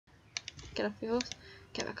get off your horse,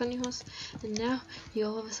 get back on your horse, and now you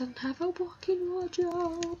all of a sudden have a walking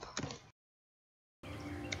wardrobe.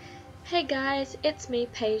 Hey guys, it's me,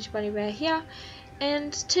 Paige Bunny Bear here,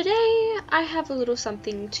 and today I have a little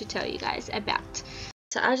something to tell you guys about.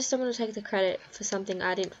 So I just don't want to take the credit for something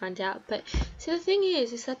I didn't find out, but see, the thing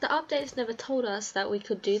is that the updates never told us that we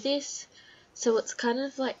could do this, so it's kind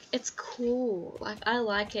of like, it's cool. Like, I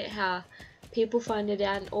like it how people find it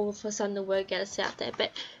out and all of a sudden the word gets out there.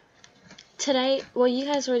 But today, well, you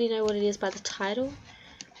guys already know what it is by the title,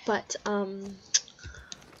 but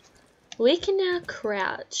we can now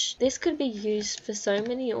crouch. This could be used for so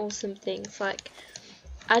many awesome things. Like,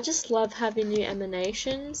 I just love having new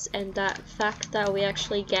emanations and that fact that we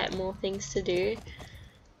actually get more things to do.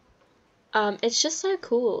 It's just so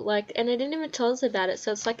cool. Like, and they didn't even tell us about it,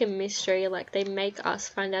 so it's like a mystery. Like, they make us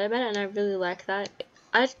find out about it, and I really like that.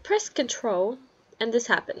 I press control and this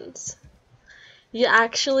happens. You're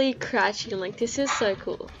actually crouching. Like, this is so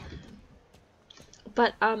cool.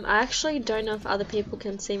 But I actually don't know if other people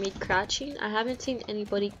can see me crouching. I haven't seen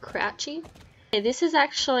anybody crouching. Okay, this has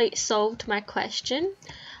actually solved my question.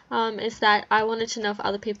 Is that I wanted to know if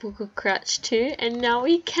other people could crouch too, and now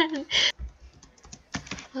we can.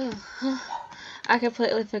 I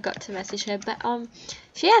completely forgot to message her, but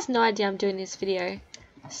she has no idea I'm doing this video.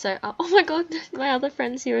 So oh my god, my other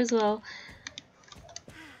friend's here as well.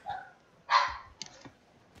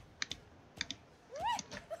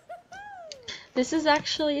 This is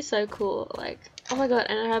actually so cool. Like, oh my god,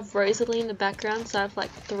 and I have Rosalie in the background, so I have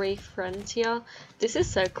like 3 friends here. This is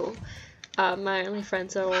so cool. My only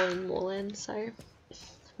friends are all in Moorland, so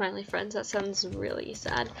my only friends, that sounds really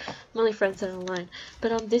sad. My only friends are online.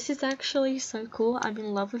 But this is actually so cool. I'm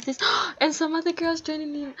in love with this. And some other girls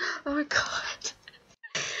joining in. Oh my god.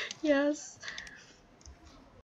 Yes.